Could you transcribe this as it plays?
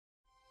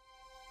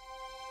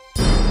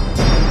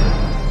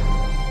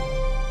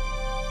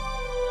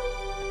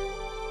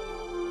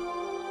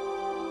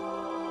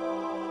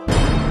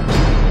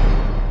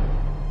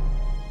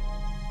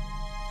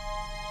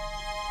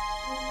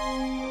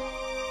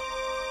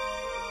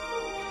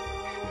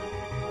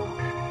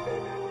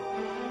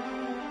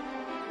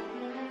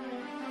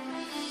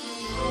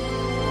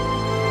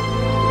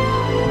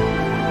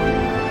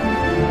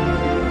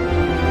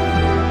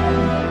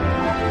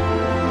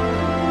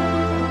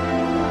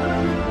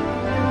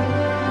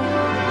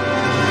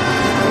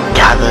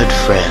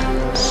gathered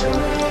friends,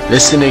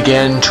 listen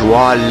again to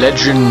our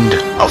legend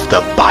of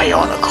the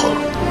Bionicle.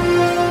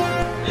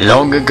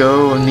 Long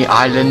ago on the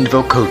island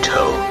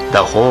Vokoto,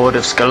 the horde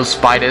of skull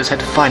spiders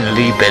had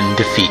finally been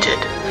defeated.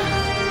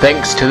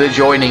 Thanks to the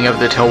joining of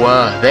the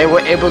Toa, they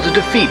were able to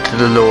defeat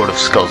the Lord of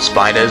Skull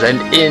Spiders and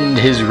end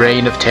his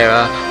reign of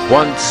terror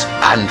once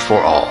and for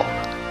all.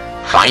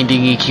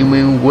 Finding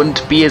Ekimu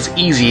wouldn't be as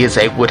easy as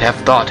they would have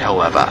thought,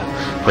 however,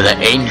 for the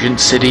ancient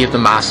city of the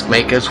Mask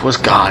Makers was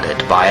guarded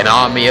by an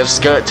army of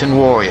skeleton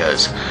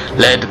warriors,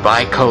 led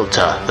by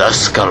Kolta the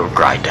Skull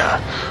Grinder,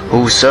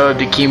 who served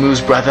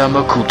Ekimu's brother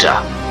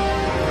Makuta.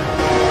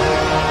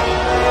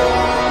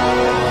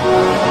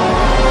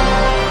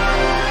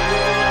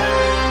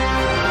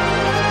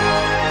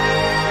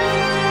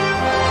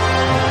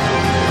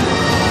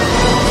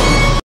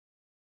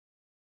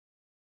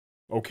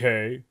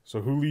 Okay,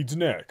 so who leads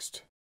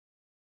next?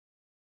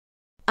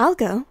 I'll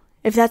go,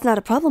 if that's not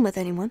a problem with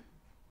anyone.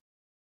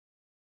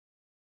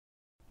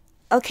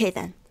 Okay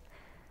then.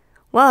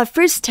 Well, our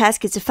first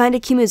task is to find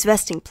Ekimu's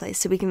resting place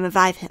so we can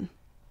revive him.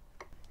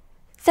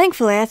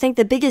 Thankfully, I think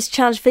the biggest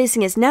challenge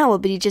facing us now will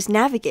be just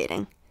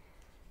navigating.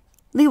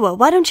 Liwa,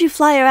 why don't you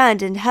fly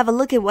around and have a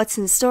look at what's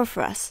in store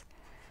for us?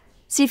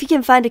 See if you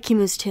can find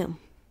Ekimu's tomb.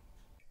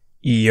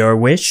 Your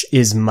wish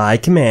is my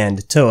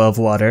command, Toa of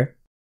Water.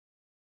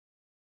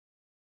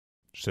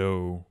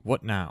 So,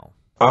 what now?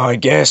 I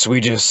guess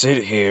we just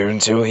sit here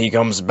until he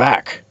comes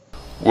back.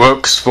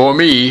 Works for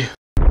me.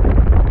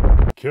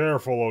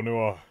 Careful,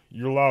 Onua.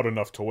 You're loud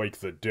enough to wake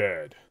the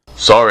dead.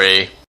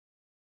 Sorry.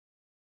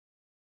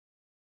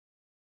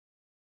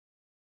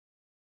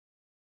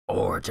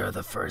 Order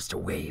the first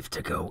wave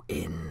to go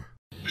in.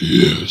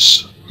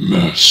 Yes,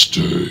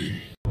 Master.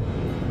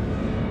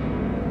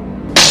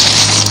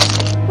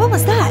 What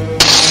was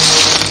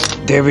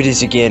that? There it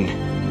is again.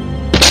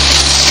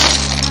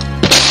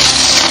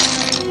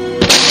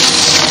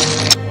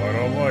 I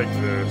don't like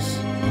this.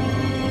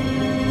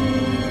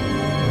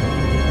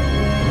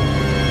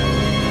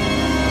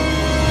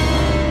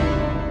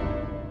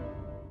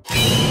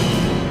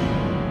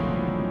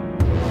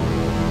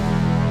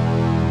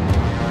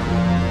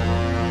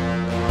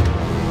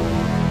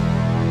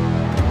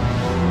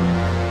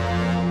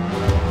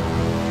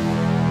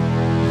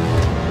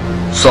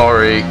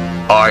 Sorry,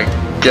 I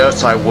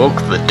guess I woke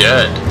the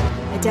dead.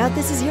 I doubt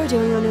this is your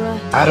doing, Onua.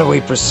 How do we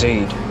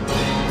proceed?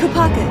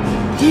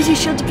 Kopaka, use your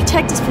shield to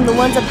protect us from the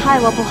ones up high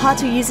while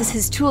Pohatu uses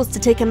his tools to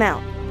take him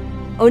out.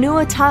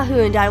 Onua,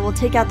 Tahu, and I will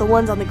take out the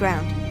ones on the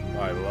ground.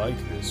 I like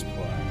this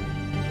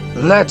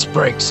plan. Let's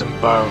break some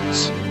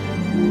bones.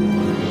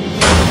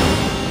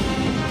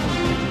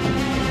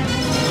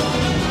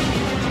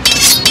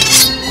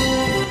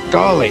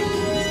 Golly,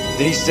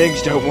 these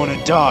things don't want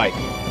to die.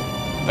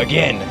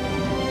 Again.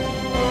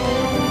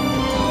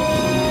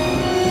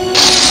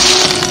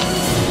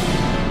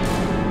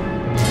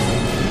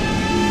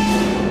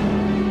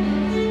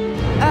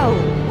 Oh,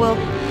 well,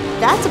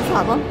 that's a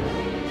problem.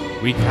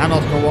 We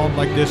cannot go on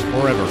like this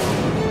forever.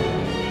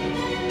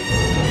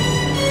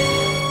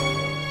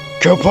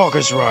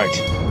 Kopaka's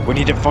right. We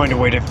need to find a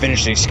way to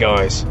finish these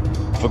guys.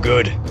 For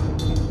good.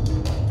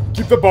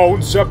 Keep the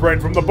bones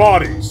separate from the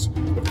bodies.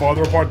 The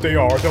farther apart they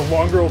are, the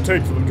longer it'll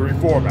take for them to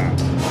reformat.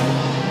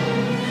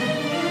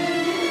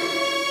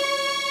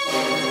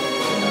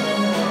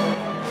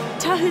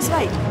 Tahu's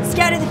right.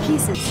 Scatter the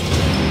pieces.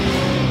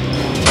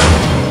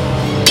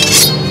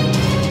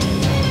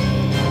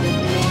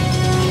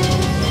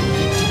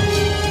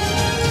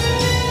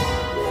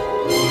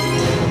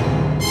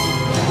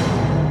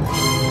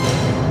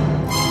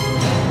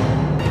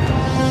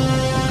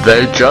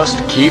 They just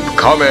keep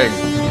coming.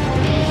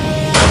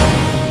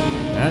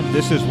 And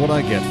this is what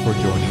I get for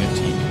joining a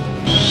team.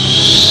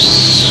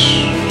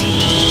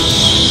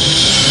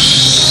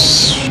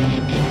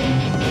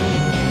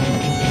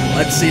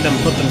 Let's see them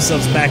put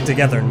themselves back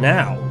together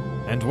now.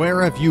 And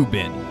where have you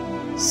been?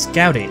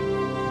 Scouting,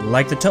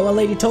 like the Toa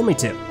lady told me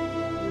to.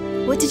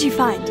 What did you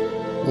find?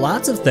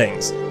 Lots of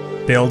things.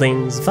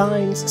 Buildings,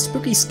 vines,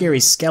 spooky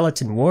scary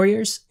skeleton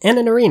warriors, and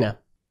an arena.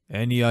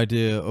 Any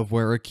idea of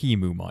where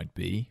Ekimu might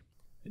be?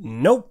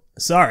 Nope,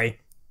 sorry.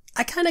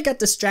 I kinda got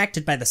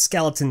distracted by the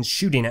skeletons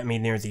shooting at me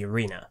near the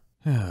arena.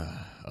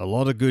 A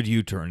lot of good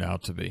you turned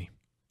out to be.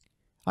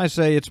 I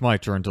say it's my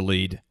turn to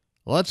lead.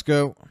 Let's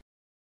go.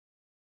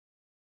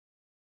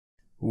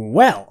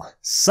 Well,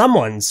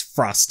 someone's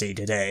frosty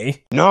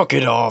today. Knock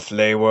it off,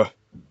 Lewa.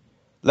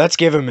 Let's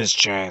give him his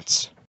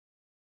chance.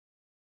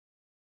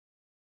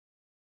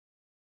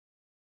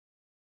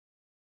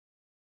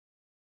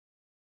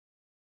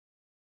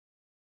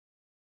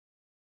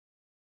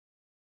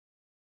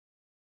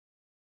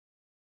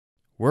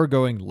 We're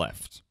going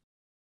left.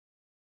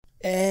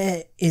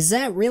 Is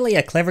that really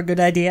a clever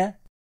good idea?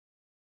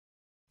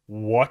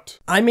 What?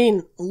 I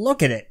mean,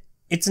 look at it.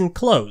 It's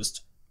enclosed.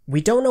 We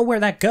don't know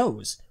where that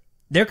goes.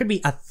 There could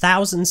be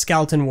 1,000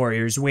 skeleton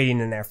warriors waiting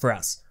in there for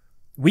us.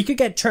 We could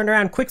get turned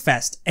around quick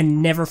fast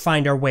and never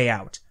find our way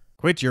out.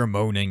 Quit your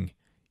moaning.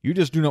 You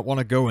just do not want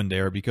to go in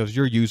there because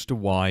you're used to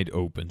wide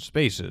open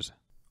spaces.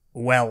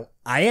 Well,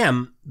 I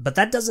am, but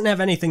that doesn't have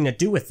anything to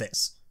do with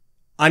this.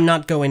 I'm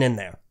not going in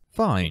there.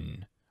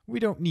 Fine. We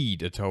don't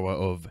need a Toa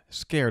of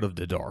scared of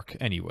the dark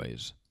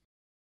anyways.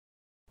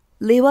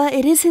 Liwa,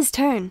 it is his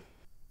turn.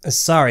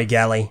 Sorry,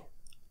 Gally.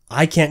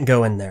 I can't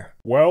go in there.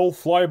 Well,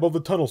 fly above the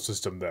tunnel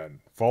system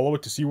then. Follow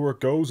it to see where it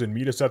goes and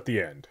meet us at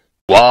the end.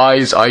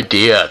 Wise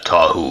idea,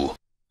 Tahu.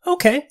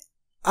 Okay,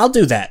 I'll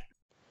do that.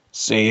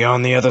 See you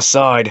on the other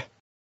side.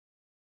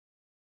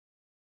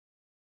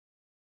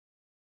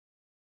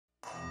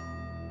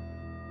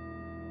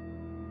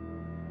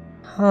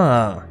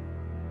 Huh.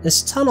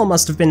 This tunnel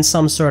must have been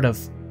some sort of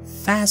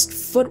fast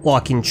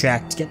foot-walking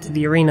track to get to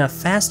the arena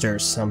faster or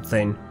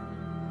something.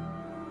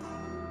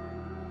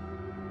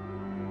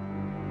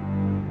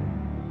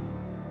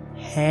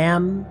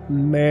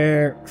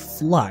 Hammer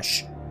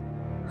Flush.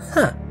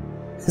 Huh.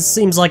 This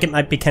seems like it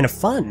might be kind of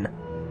fun.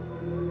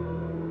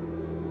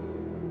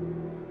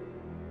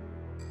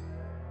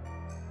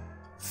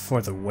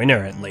 For the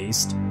winner, at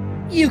least.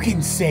 You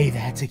can say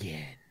that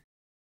again.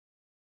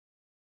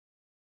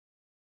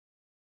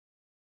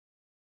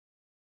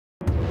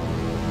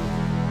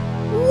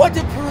 What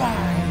a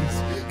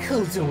prize!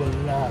 Kulta will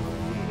love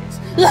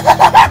this.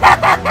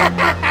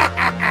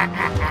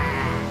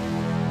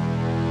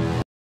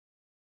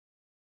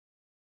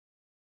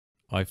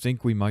 I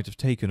think we might have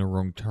taken a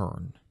wrong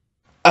turn.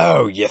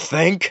 Oh, you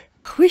think?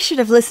 We should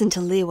have listened to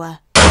Liwa.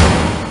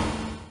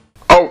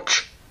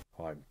 Ouch!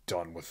 I'm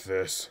done with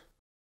this.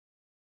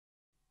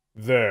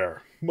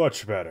 There.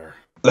 Much better.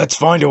 Let's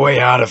find a way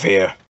out of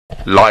here.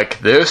 Like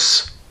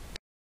this?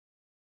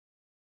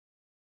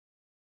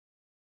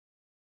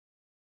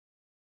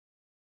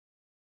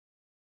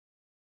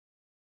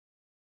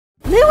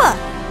 Liwa!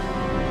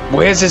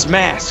 Where's his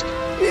mask?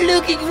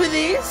 Looking for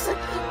this?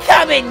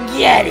 Come and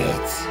get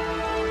it!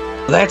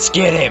 Let's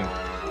get him.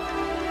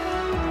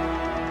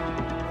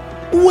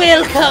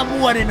 Welcome,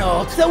 one and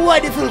all, to the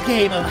wonderful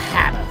game of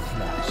Hammer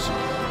Flush.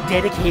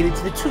 Dedicated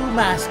to the two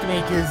mask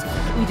makers,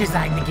 we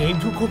designed the game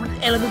to incorporate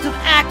an element of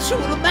actual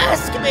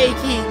mask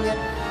making.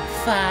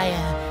 Fire,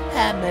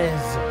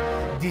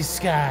 hammers,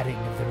 discarding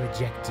of the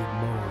rejected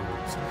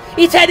molds.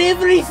 It had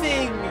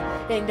everything,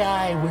 and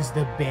I was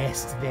the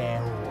best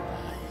there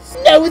was.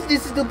 Now with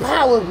this little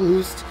power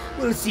boost,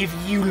 we'll see if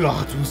you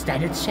lot will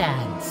stand a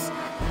chance.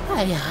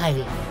 I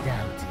highly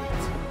doubt it.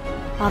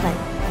 Alright,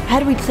 how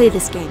do we play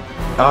this game?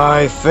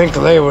 I think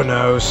Lewa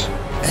knows.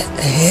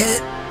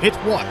 Hit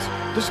what?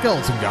 The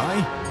skeleton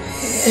guy?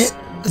 Hit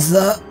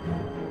the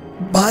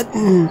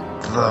button.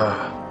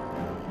 The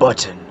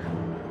button.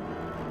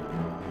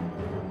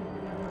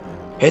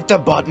 Hit the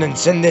button and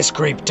send this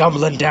creep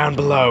tumbling down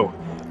below.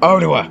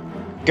 Onua,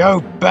 go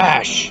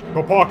bash!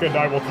 Kopaka and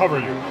I will cover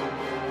you.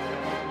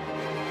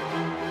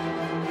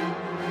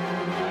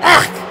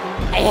 Ah!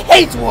 I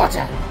hate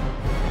water!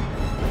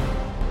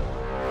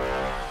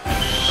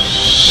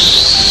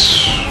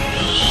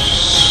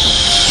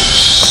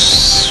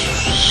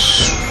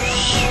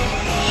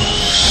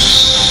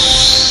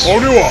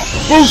 Onua,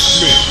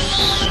 boost me!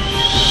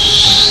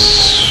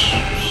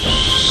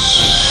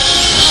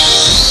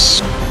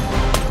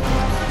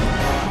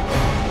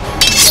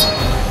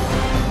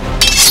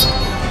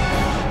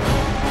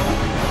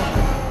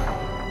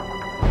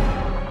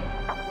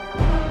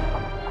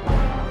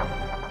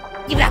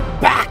 Give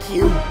that back,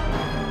 you!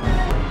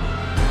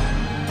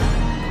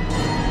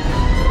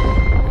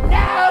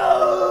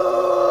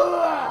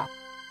 No!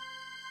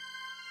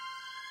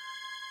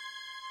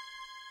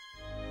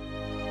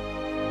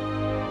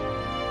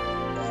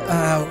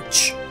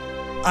 Ouch.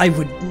 I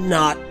would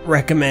not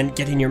recommend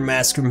getting your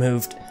mask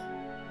removed.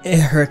 It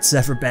hurts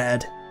ever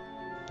bad.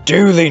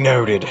 Duly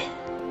noted.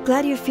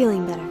 Glad you're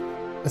feeling better.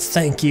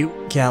 Thank you,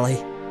 Gally.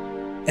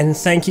 And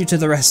thank you to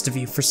the rest of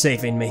you for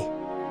saving me.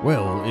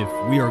 Well,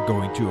 if we are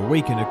going to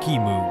awaken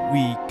Ekimu,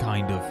 we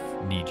kind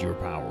of need your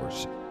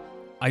powers.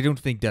 I don't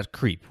think that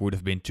creep would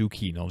have been too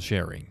keen on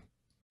sharing.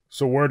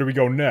 So where do we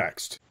go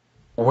next?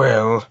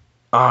 Well,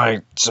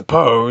 I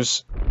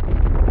suppose...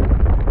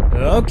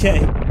 Okay,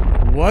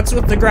 what's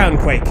with the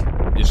groundquake?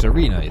 This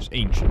arena is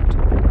ancient.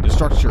 The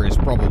structure is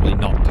probably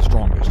not the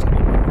strongest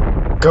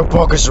anymore.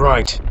 Kopaka's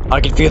right.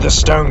 I can feel the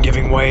stone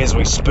giving way as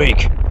we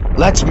speak.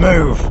 Let's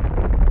move!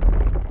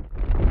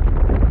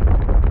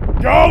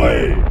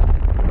 Golly!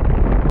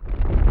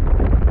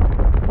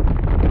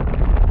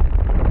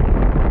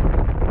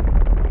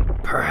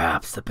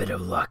 Perhaps a bit of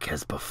luck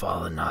has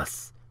befallen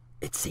us.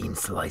 It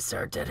seems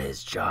Slicer did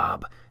his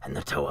job, and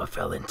the Toa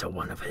fell into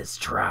one of his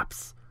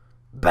traps.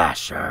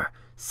 Basher,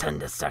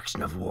 send a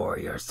section of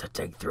warriors to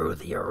dig through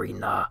the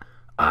arena.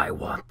 I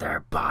want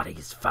their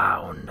bodies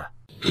found.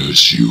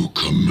 As you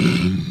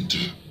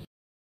command.